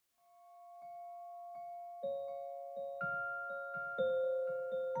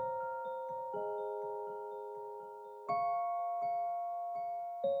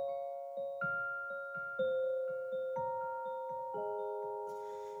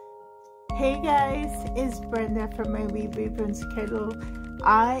Hey guys, it's Brenda from my Reborn Cradle.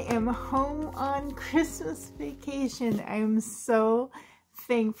 I am home on Christmas vacation. I am so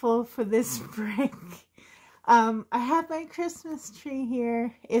thankful for this break. I have my Christmas tree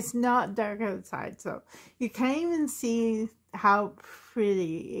here. It's not dark outside, so you can't even see how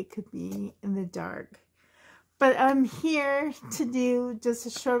pretty it could be in the dark. But I'm here to do just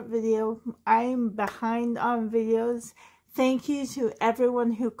a short video. I'm behind on videos. Thank you to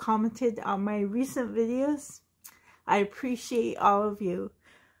everyone who commented on my recent videos. I appreciate all of you.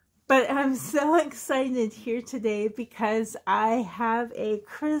 But I'm so excited here today because I have a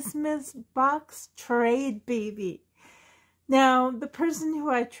Christmas box trade baby. Now, the person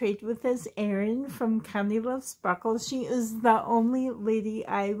who I trade with is Erin from Candy Love Sparkle. She is the only lady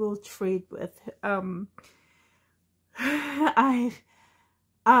I will trade with.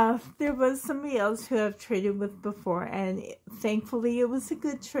 There was somebody else who I've traded with before, and thankfully it was a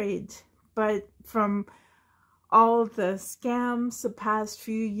good trade. But from all the scams the past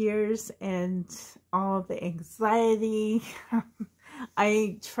few years and all the anxiety,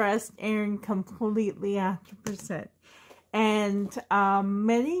 I trust Erin completely 100%. And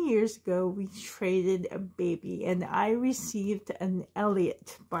many years ago, we traded a baby, and I received an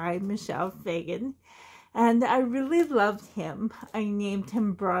Elliot by Michelle Fagan. And I really loved him. I named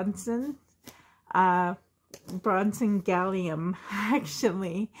him Bronson. Bronson Gallium,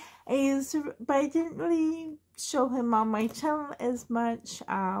 actually. But I didn't really show him on my channel as much.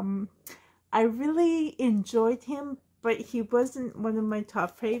 I really enjoyed him, but he wasn't one of my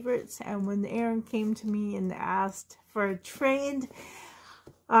top favorites. And when Erin came to me and asked for a trade,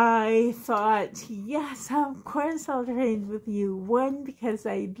 I thought, yes, of course I'll trade with you. One, because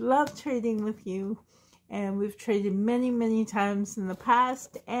I love trading with you. And we've traded many, many times in the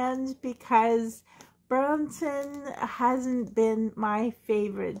past. And because Bronson hasn't been my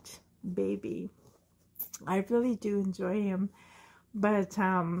favorite baby. I really do enjoy him. But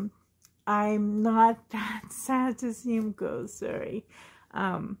I'm not that sad to see him go, sorry.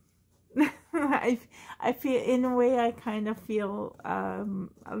 I feel, in a way, I kind of feel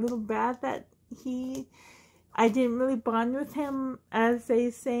a little bad that I didn't really bond with him, as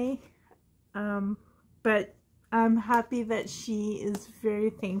they say. But I'm happy that she is very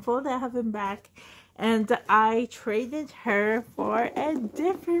thankful to have him back. And I traded her for a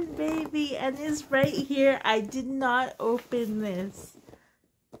different baby. And it's right here. I did not open this.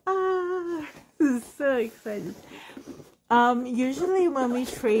 I'm so excited. Usually when we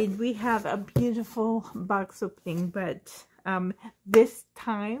trade, we have a beautiful box opening. But this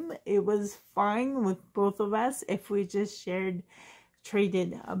time, it was fine with both of us if we just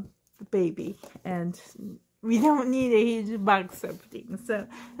traded a baby, and we don't need a huge box opening. So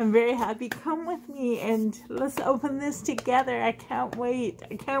I'm very happy. Come with me and let's open this together. I can't wait.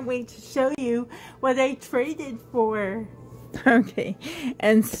 I can't wait to show you what I traded for. Okay,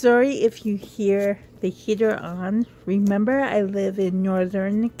 and sorry if you hear the heater on. Remember, I live in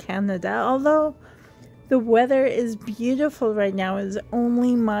northern Canada. Although the weather is beautiful right now, it's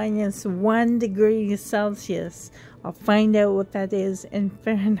only -1 degree Celsius. I'll find out what that is in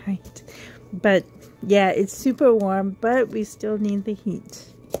Fahrenheit. But yeah, it's super warm, but we still need the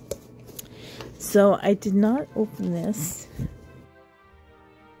heat. So I did not open this.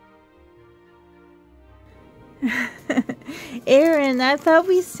 Erin, I thought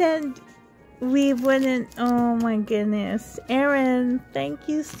we said we wouldn't. Oh my goodness. Erin, thank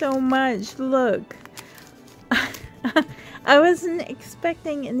you so much. Look. I wasn't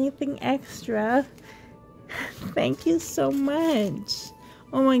expecting anything extra. Thank you so much.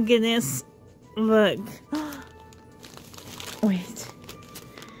 Oh my goodness. Look. Wait.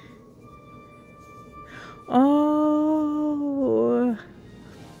 Oh.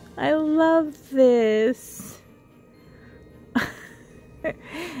 I love this.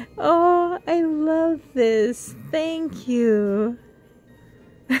 Oh, I love this. Thank you.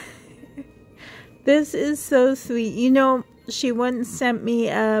 This is so sweet. You know, she once sent me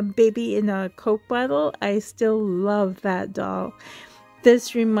a baby in a Coke bottle. I still love that doll.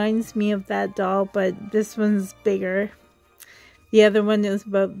 This reminds me of that doll, but this one's bigger. The other one is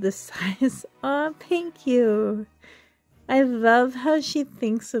about this size. Oh, thank you. I love how she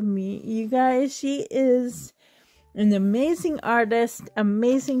thinks of me. You guys, she is an amazing artist,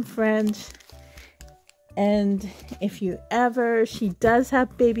 amazing friend. And if you ever, she does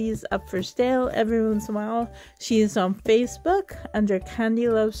have babies up for sale every once in a while. She is on Facebook under Candy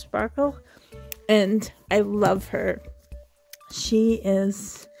Love Sparkle. And I love her. She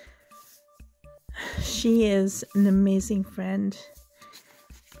is an amazing friend.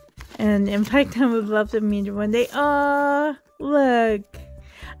 And in fact, I would love to meet her one day. Oh, look.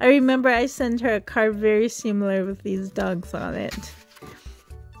 I remember I sent her a card very similar with these dogs on it.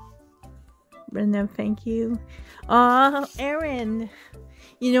 Brenda, thank you. Oh, Erin.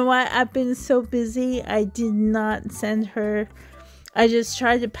 You know what? I've been so busy. I did not send her. I just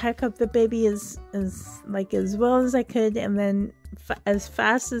tried to pack up the baby as well as I could, and then as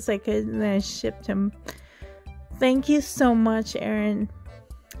fast as I could, and then I shipped him. Thank you so much, Erin.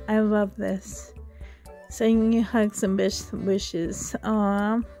 I love this. Sending you hugs and wishes.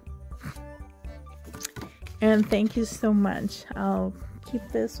 Aww. And thank you so much. I'll keep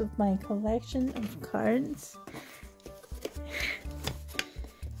this with my collection of cards.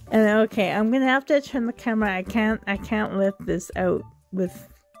 And okay, I'm gonna have to turn the camera. I can't lift this out with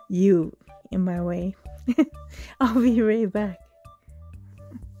you in my way. I'll be right back.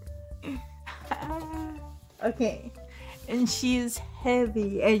 Okay, and she is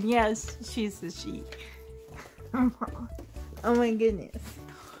heavy, and yes, she's a she. Oh my goodness.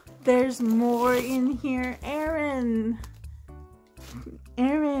 There's more in here. Erin.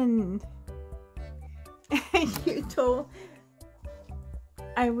 You told...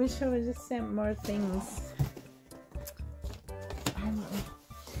 I wish I would have sent more things.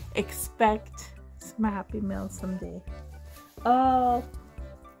 Expect some Happy Mail someday. Oh.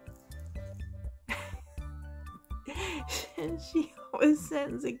 She always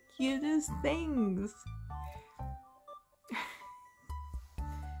sends the cutest things.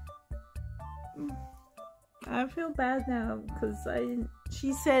 I feel bad now because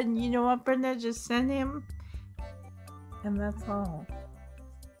she said, you know what, Brenda, just send him. And that's all.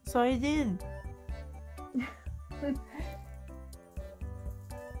 So I did.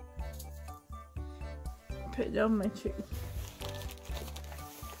 Put it on my tree.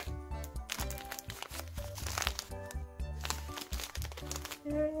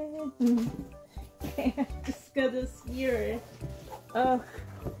 Okay, I just gotta smear it. Oh.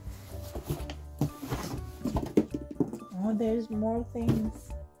 Oh, there's more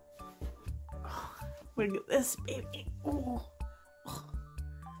things. Oh, look at this baby. Oh.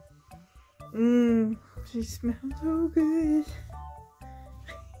 She smells so good.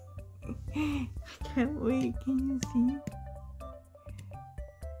 I can't wait. Can you see?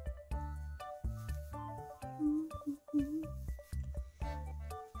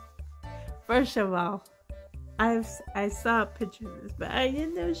 First of all, I saw a picture of this, but I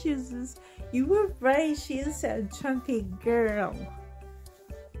didn't know she was this. You were right. She is a chunky girl.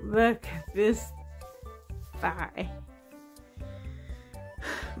 Look at this thigh.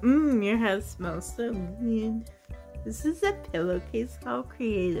 Your house smells so good. This is a pillowcase. How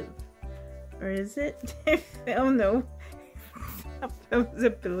creative. Or is it? I don't know. It was a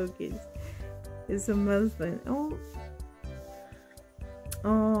pillowcase. It's a muslin. Oh.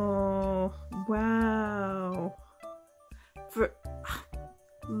 Oh. Wow.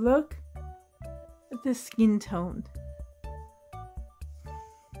 Look at the skin tone.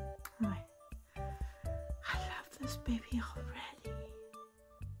 I love this baby already.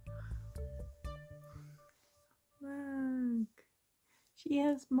 Look, she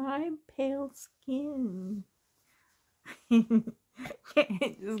has my pale skin.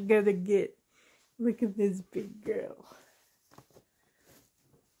 I just gotta get. Look at this big girl.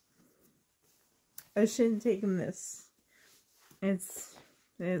 I shouldn't have taken this. It's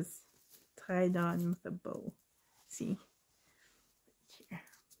tied on with a bow. See? Here.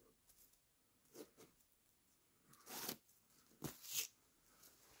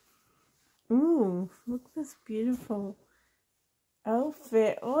 Ooh, look at this beautiful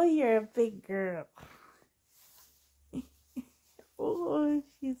outfit. Oh, you're a big girl. Oh,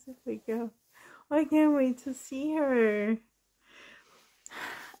 she's a big girl. Oh, I can't wait to see her.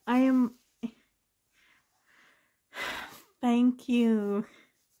 Thank you.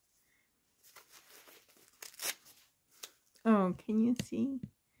 Oh, can you see?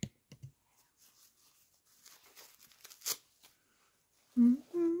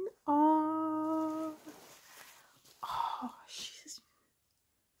 Oh, she's...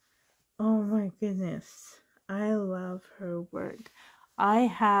 Oh my goodness. I love her work. I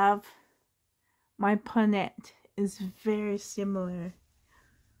have... My punette is very similar.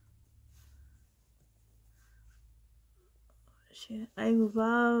 I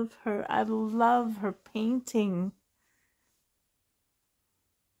love her. I love her painting.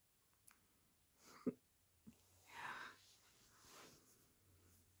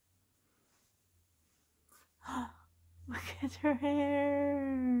 Look at her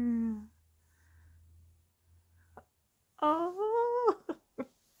hair. Oh,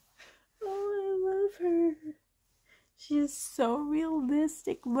 I love her. She is so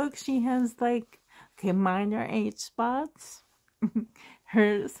realistic. Look, she has like, okay, mine are 8 spots.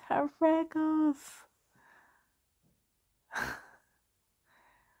 Hers have freckles.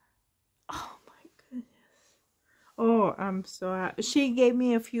 Oh my goodness. Oh, I'm so happy. She gave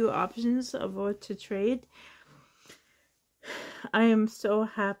me a few options of what to trade. I am so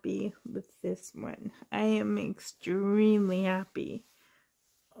happy with this one. I am extremely happy.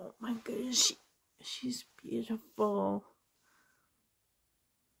 Oh my goodness, she's beautiful.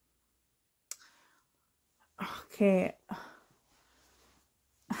 Okay.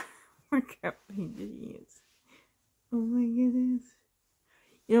 What company did you use? Oh my goodness.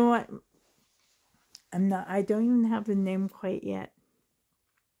 You know what? I don't even have the name quite yet.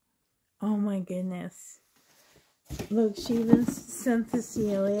 Oh my goodness. Look, she even sent the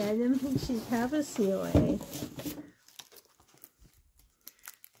COA. I didn't think she'd have a COA.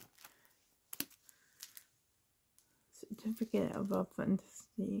 Certificate of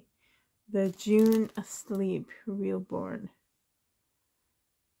Authenticity. The June Asleep Reborn.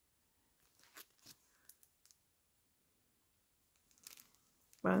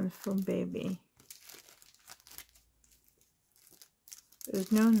 Wonderful baby.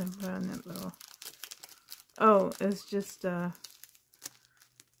 There's no number on it though. Oh, it's just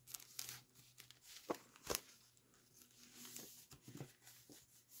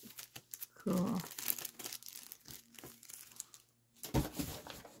cool.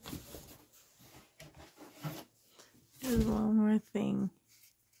 There's one more thing.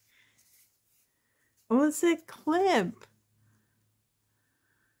 Oh, it's a clip.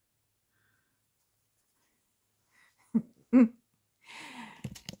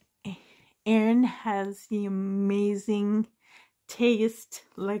 Erin has the amazing taste,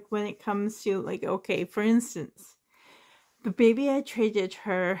 like when it comes to, like, okay, for instance, the baby I traded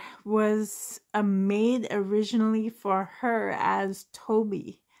her was made originally for her as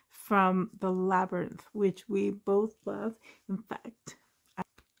Toby from The Labyrinth, which we both love. In fact,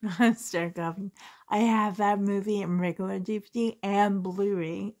 I have that movie in regular DVD and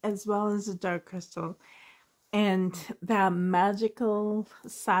Blu-ray, as well as a Dark Crystal. And that magical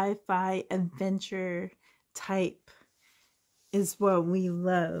sci-fi adventure type is what we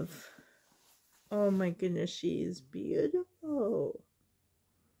love. Oh my goodness, she is beautiful.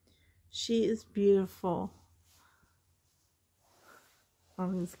 She is beautiful.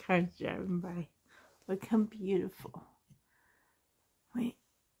 All these cars driving by. Look how beautiful. Wait,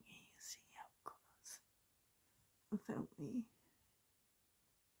 can you see how close? Without me.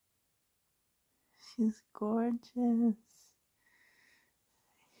 She's gorgeous.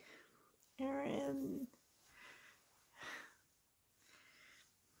 Erin.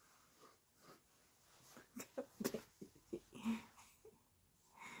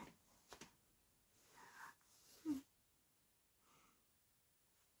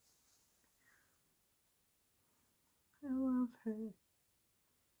 I love her.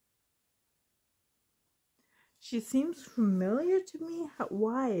 She seems familiar to me.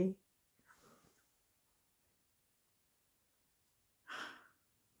 Why?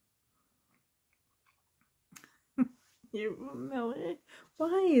 You're familiar?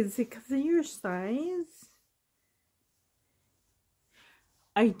 Why? Is it because of your size?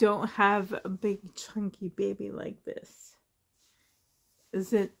 I don't have a big chunky baby like this.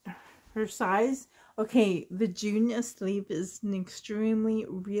 Is it her size? Okay, the June Asleep is an extremely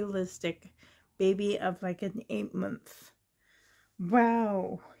realistic baby of like an 8-month.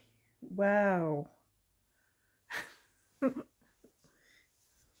 Wow. Wow.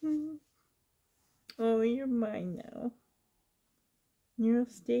 Oh, you're mine now. You'll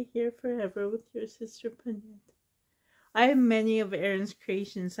stay here forever with your sister Punyet. I have many of Erin's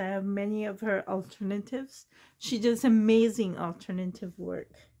creations. I have many of her alternatives. She does amazing alternative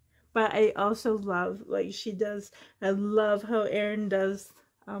work. But I also love, like she does, I love how Erin does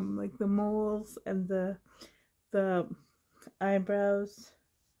like the moles and the eyebrows.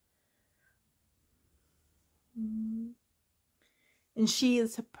 And she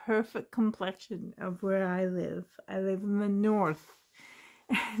is a perfect complexion of where I live. I live in the north.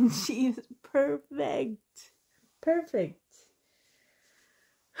 And she is perfect. Perfect.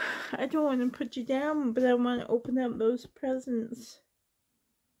 I don't want to put you down, but I want to open up those presents.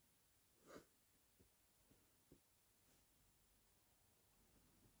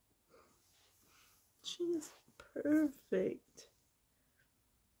 She's perfect.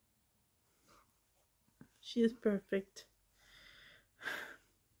 She is perfect.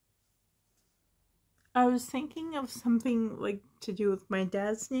 I was thinking of something like to do with my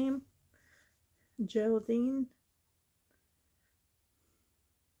dad's name, Geraldine.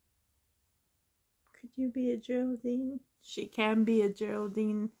 Could you be a Geraldine? She can be a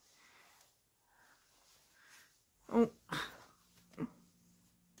Geraldine. Oh.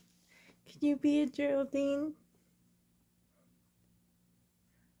 Can you be a Geraldine?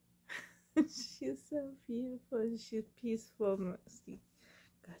 She's so beautiful. She's peaceful. She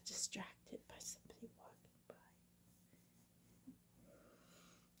got distracted by somebody walking by.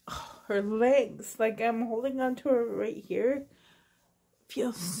 Oh, her legs, like I'm holding on to her right here,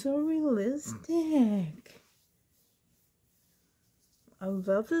 feels so realistic. I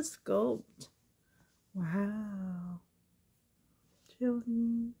love the sculpt. Wow.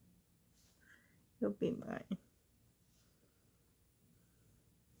 Geraldine, you'll be mine.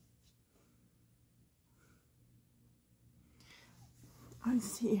 I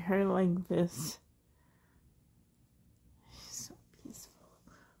see her like this. She's so peaceful.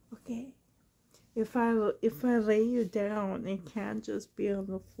 Okay. If I lay you down, it can't just be on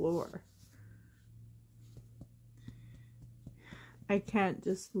the floor. I can't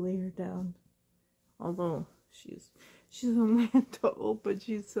just lay her down. Although she's a little tall, but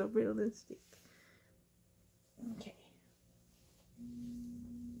she's so realistic. Okay.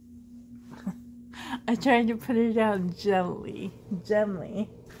 I tried to put her down gently.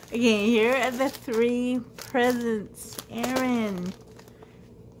 Okay, here are the 3 presents. Aaron.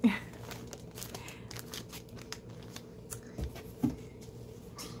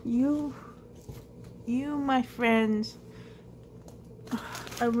 You, my friend.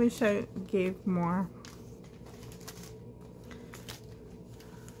 I wish I gave more.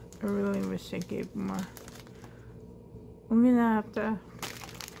 I really wish I gave more. I'm gonna have to.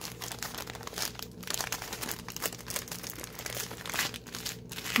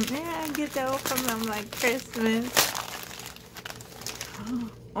 Yeah, I get to open them like Christmas.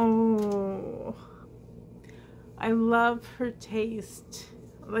 Oh, I love her taste.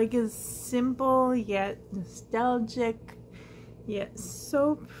 Like, it's simple yet nostalgic, yet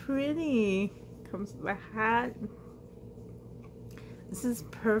so pretty. Comes with a hat. This is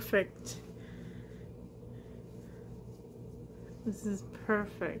perfect. This is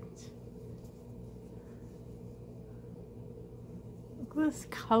perfect. Look at this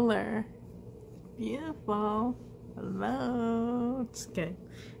color. Beautiful. Hello. Just kidding.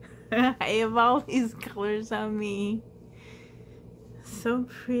 I have all these colors on me. So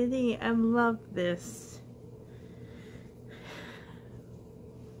pretty. I love this.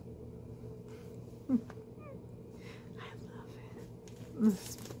 I love it.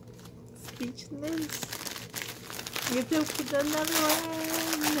 Speechless. You have to open another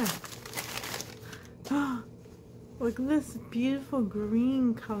one. Look at this beautiful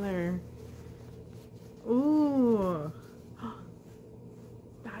green color. Ooh.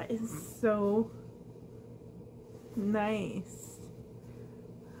 That is so nice.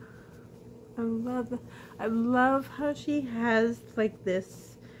 I love how she has like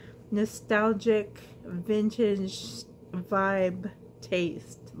this nostalgic vintage vibe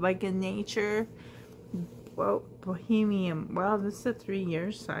taste, like a nature. Well, bohemian. Wow, this is a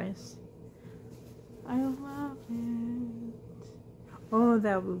 3-year size. I love it. Oh,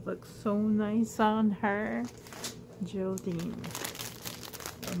 that would look so nice on her. Geraldine.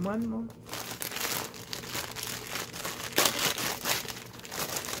 And one more.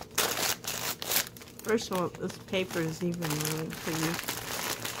 First of all, this paper is even really pretty.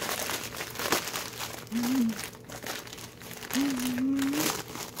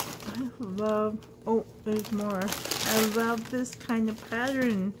 I love, oh, there's more. I love this kind of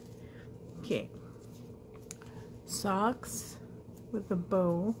pattern. Okay. Socks with a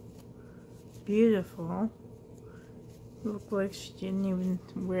bow. Beautiful. Look like she didn't even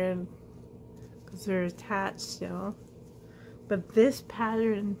wear them because they're attached still. But this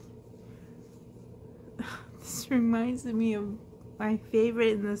pattern, this reminds me of my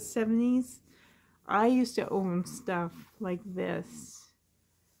favorite in the 70s. I used to own stuff like this.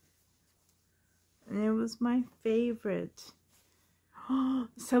 And it was my favorite. Oh,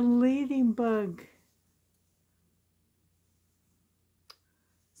 it's a ladybug.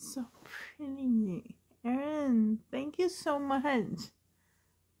 So pretty. Erin, thank you so much.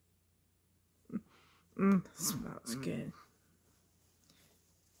 Smells good.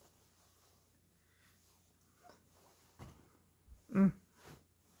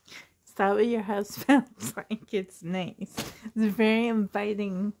 Is that what your house smells like? It's nice. It's very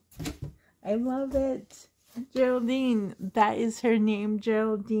inviting. I love it. Geraldine. That is her name,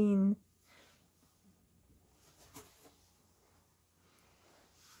 Geraldine.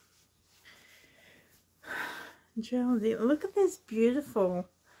 Geraldine. Look at this beautiful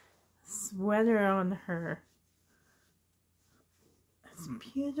sweater on her. It's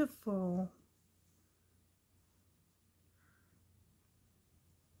beautiful.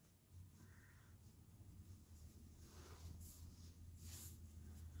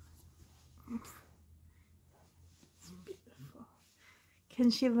 Can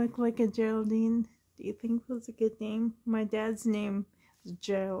she look like a Geraldine? Do you think was a good name? My dad's name is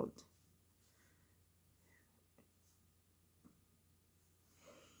Gerald.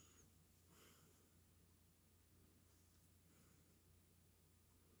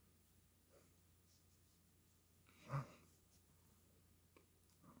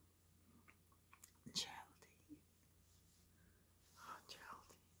 Geraldine. Oh,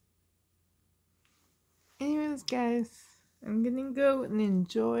 Geraldine. Anyways, guys, I'm gonna go and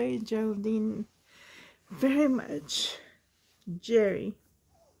enjoy Geraldine very much. Jerry.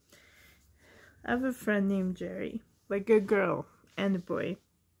 I have a friend named Jerry. Like a girl and a boy.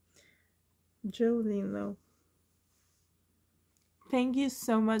 Geraldine, though. Thank you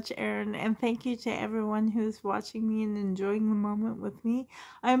so much, Erin, and thank you to everyone who's watching me and enjoying the moment with me.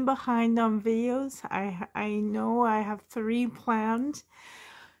 I'm behind on videos. I know I have 3 planned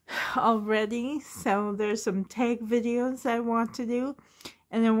already, so there's some tag videos I want to do,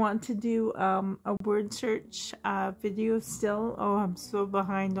 and I want to do a word search video still. Oh, I'm so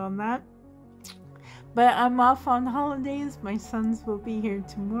behind on that. But I'm off on holidays. My sons will be here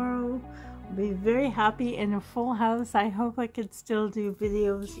tomorrow. I'll be very happy in a full house. I hope I could still do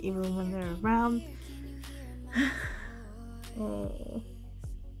videos even when they're around. Oh.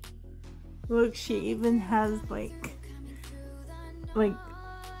 Look, she even has like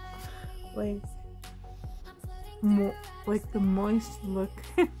the moist look.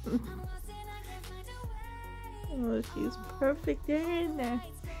 Oh, she's perfect in there.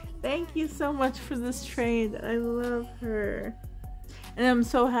 Thank you so much for this trade. I love her. And I'm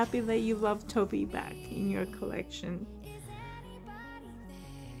so happy that you love Toby back in your collection.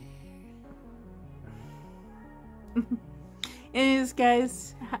 Anyways,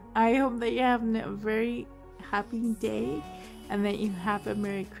 guys, I hope that you're having a very happy day and that you have a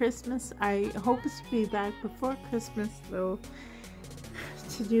Merry Christmas. I hope to be back before Christmas, though,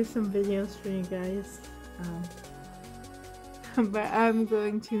 to do some videos for you guys. But I'm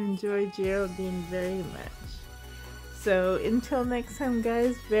going to enjoy Geraldine very much. So until next time,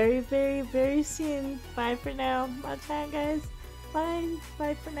 guys, very, very, very soon. Bye for now. Bye, guys. Bye.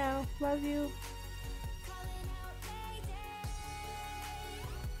 Bye for now. Love you.